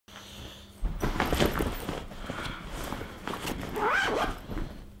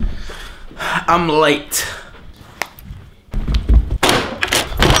I'm late.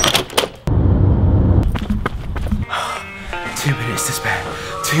 Two minutes to spare.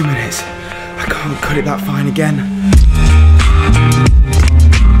 2 minutes. I can't cut it that fine again.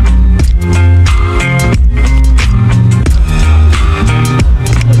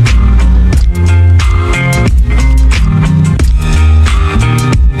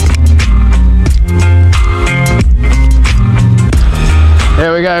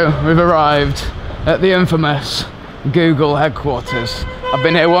 Here we go, we've arrived at the infamous Google headquarters. I've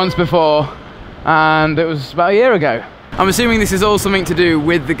been here once before and it was about a year ago. I'm assuming this is all something to do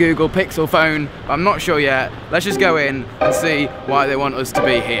with the Google Pixel phone, but I'm not sure yet. Let's just go in and see why they want us to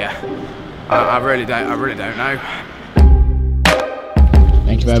be here. I really don't know.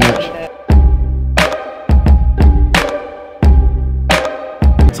 Thank you very much.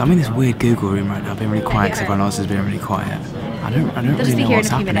 So I'm in this weird Google room right now, being really quiet because everyone else is being really quiet. I don't really know what's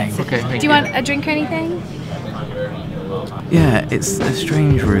happening. Okay, do you want a drink or anything? Yeah, it's a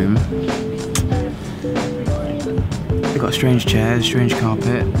strange room. They've got strange chairs, strange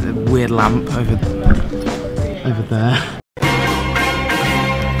carpet, a weird lamp over there.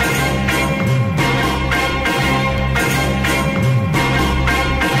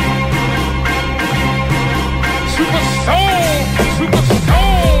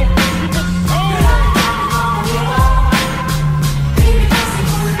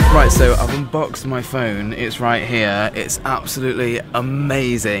 Right, so I've unboxed my phone, it's right here, it's absolutely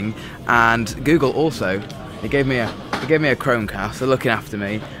amazing, and Google also, they gave me a Chromecast, they're looking after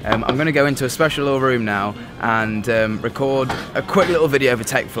me. I'm going to go into a special little room now and record a quick little video for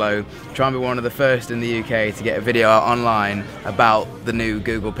TechFlow, try and be one of the first in the UK to get a video out online about the new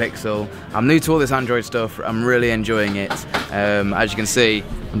Google Pixel. I'm new to all this Android stuff, I'm really enjoying it. As you can see,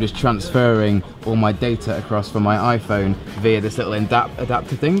 I'm just transferring all my data across from my iPhone via this little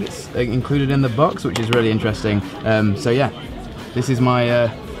adapter thing that's included in the box, which is really interesting. So yeah, this is my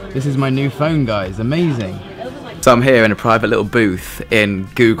new phone, guys. Amazing. So I'm here in a private little booth in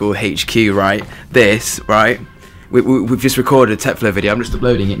Google HQ, right? We've just recorded a TechFlow video. I'm just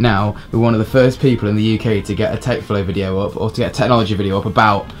uploading it now. We're one of the first people in the UK to get a TechFlow video up, or to get a technology video up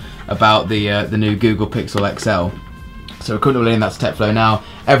about the new Google Pixel XL. So we're currently uploading that to TechFlow now.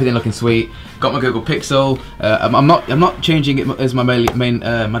 Everything looking sweet. Got my Google Pixel. I'm not changing it as my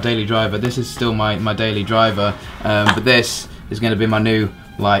my daily driver. This is still my daily driver, but this is going to be my new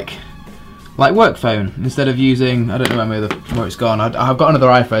like work phone. Instead of using, I don't know where it's gone. I've got another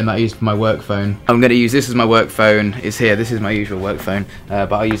iPhone that I use for my work phone. I'm going to use this as my work phone. It's here. This is my usual work phone,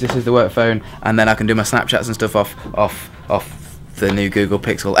 but I'll use this as the work phone, and then I can do my Snapchats and stuff off the new Google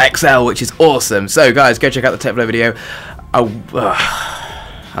Pixel XL, which is awesome. So guys, go check out the TechFlow video.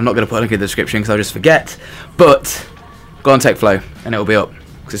 I'm not going to put a link in the description because I'll just forget, but go on TechFlow and it'll be up,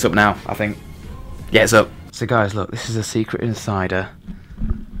 because it's up now, I think. Yeah, it's up. So guys, look, this is a secret insider.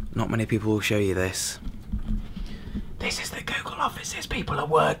 Not many people will show you this. This is the Google offices. People are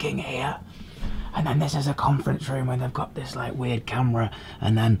working here. And then this is a conference room where they've got this like weird camera,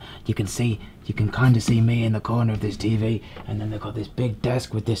 and then you can kind of see me in the corner of this TV, and then they've got this big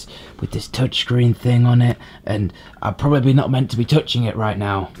desk with this touchscreen thing on it, and I'm probably not meant to be touching it right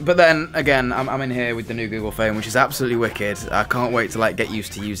now. But then again, I'm in here with the new Google phone, which is absolutely wicked. I can't wait to like get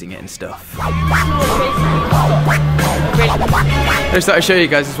used to using it and stuff. I just thought I'd show you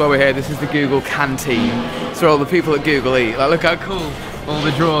guys, this is why we're here. This is the Google canteen. It's where all the people at Google eat. Like, look how cool all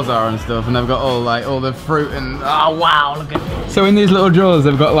the drawers are and stuff, and they've got all the fruit and oh wow, look at. So in these little drawers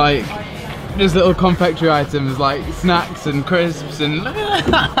they've got like just little confectionery items like snacks and crisps and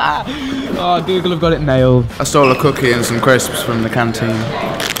oh, Google have got it nailed. I stole a cookie and some crisps from the canteen.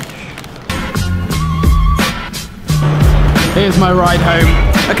 Here's my ride home.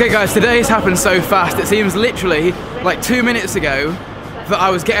 Okay guys, today's happened so fast. It seems literally like 2 minutes ago that I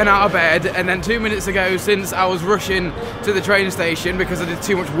was getting out of bed, and then 2 minutes ago since I was rushing to the train station because I did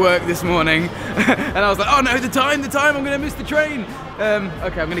too much work this morning. And I was like, oh no, the time, I'm gonna miss the train.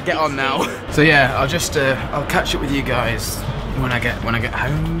 Okay, I'm gonna get on now. So yeah, I'll catch up with you guys when I get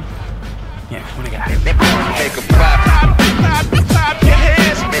home. Yeah, when I get home.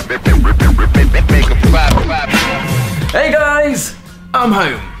 Hey guys, I'm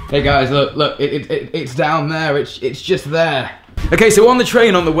home. Hey guys, look, it's down there. It's just there. Okay, so on the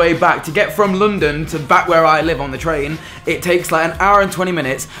train on the way back, to get from London to back where I live on the train, it takes like 1 hour and 20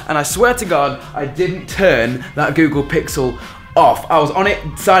 minutes, and I swear to God, I didn't turn that Google Pixel off. I was on it,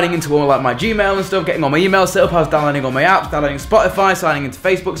 signing into all like my Gmail and stuff, getting all my emails set up. I was downloading all my apps, downloading Spotify, signing into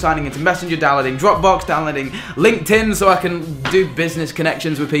Facebook, signing into Messenger, downloading Dropbox, downloading LinkedIn so I can do business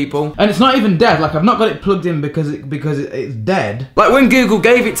connections with people. And it's not even dead. Like, I've not got it plugged in because it's dead. Like, when Google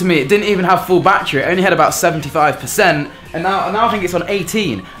gave it to me, it didn't even have full battery. It only had about 75%, and now I think it's on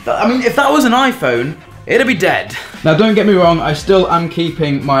 18. I mean, if that was an iPhone, it'll be dead. Now, don't get me wrong, I still am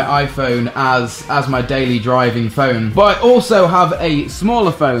keeping my iPhone as my daily driving phone. But I also have a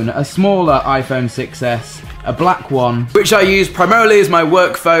smaller phone, a smaller iPhone 6S, a black one, which I use primarily as my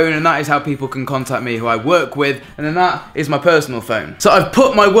work phone, and that is how people can contact me who I work with, and then that is my personal phone. So I've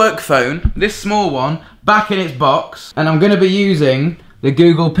put my work phone, this small one, back in its box, and I'm going to be using the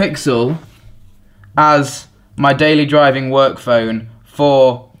Google Pixel as my daily driving work phone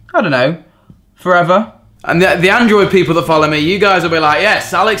for, I don't know, forever. And the Android people that follow me, you guys will be like,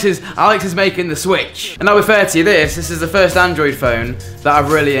 yes, Alex is making the switch. And I'll be fair to you, this is the first Android phone that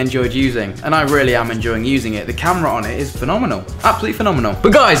I've really enjoyed using, and I really am enjoying using it. The camera on it is phenomenal, absolutely phenomenal.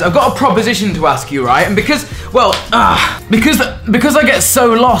 But guys, I've got a proposition to ask you, right? And because I get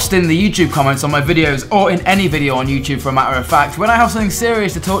so lost in the YouTube comments on my videos, or in any video on YouTube for a matter of fact, when I have something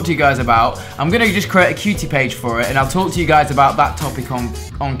serious to talk to you guys about, I'm gonna just create a Qt page for it, and I'll talk to you guys about that topic on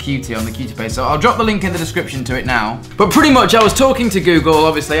Qt, on the Qt page. So I'll drop the link in the description to it now. But pretty much I was talking to Google,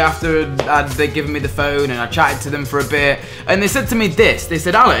 obviously, after they'd given me the phone, and I chatted to them for a bit, and they said to me this. They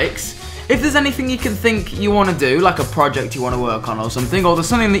said, Alex, if there's anything you can think you want to do, like a project you want to work on or something, or there's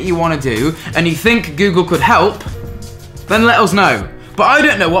something that you want to do, and you think Google could help, then let us know. But I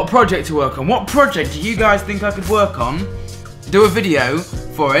don't know what project to work on. What project do you guys think I could work on? Do a video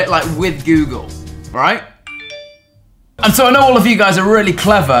for it, like with Google, right? And so I know all of you guys are really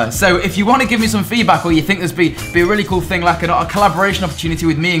clever, so if you want to give me some feedback, or you think there's be a really cool thing, like a collaboration opportunity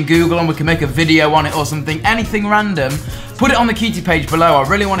with me and Google, and we can make a video on it or something, anything random, put it on the Qt page below. I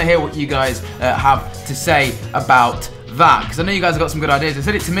really want to hear what you guys have to say about that, because I know you guys have got some good ideas. They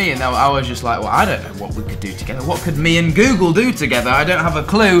said it to me, and I was just like, well, I don't know what we could do together. What could me and Google do together? I don't have a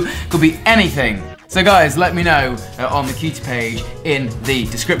clue. Could be anything. So guys, let me know on the Qt page in the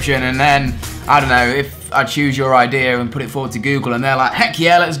description, and then, I don't know, if I choose your idea and put it forward to Google and they're like, heck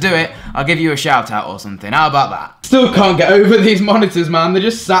yeah, let's do it, I'll give you a shout out or something. How about that? Still can't get over these monitors, man. They're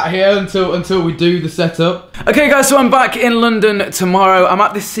just sat here until we do the setup. Okay guys, so I'm back in London tomorrow. I'm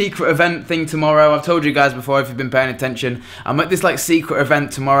at this secret event thing tomorrow. I've told you guys before if you've been paying attention. I'm at this like secret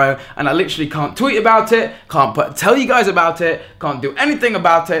event tomorrow, and I literally can't tweet about it, can't tell you guys about it, can't do anything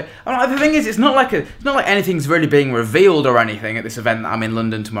about it. And the thing is, it's not like anything's really being revealed or anything at this event that I'm in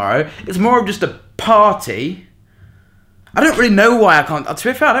London tomorrow. It's more of just a party. I don't really know why I can't, to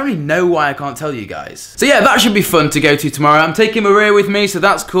be fair, I don't really know why I can't tell you guys. So yeah, that should be fun to go to tomorrow. I'm taking Maria with me, so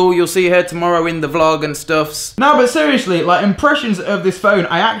that's cool. You'll see her tomorrow in the vlog and stuffs. No, but seriously, like, impressions of this phone,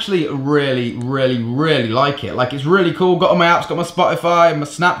 I actually really like it. Like, it's really cool. Got all my apps, got my Spotify, my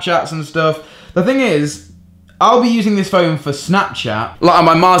Snapchats and stuff. The thing is, I'll be using this phone for Snapchat, like on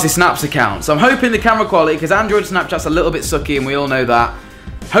my Marz Snaps account. So I'm hoping the camera quality, because Android Snapchat's a little bit sucky and we all know that.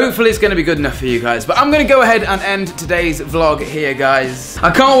 Hopefully it's going to be good enough for you guys. But I'm going to go ahead and end today's vlog here, guys.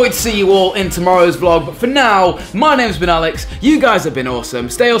 I can't wait to see you all in tomorrow's vlog. But for now, my name's been Alex. You guys have been awesome.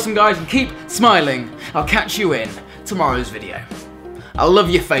 Stay awesome, guys, and keep smiling. I'll catch you in tomorrow's video. I love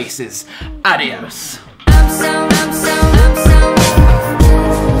your faces. Adios.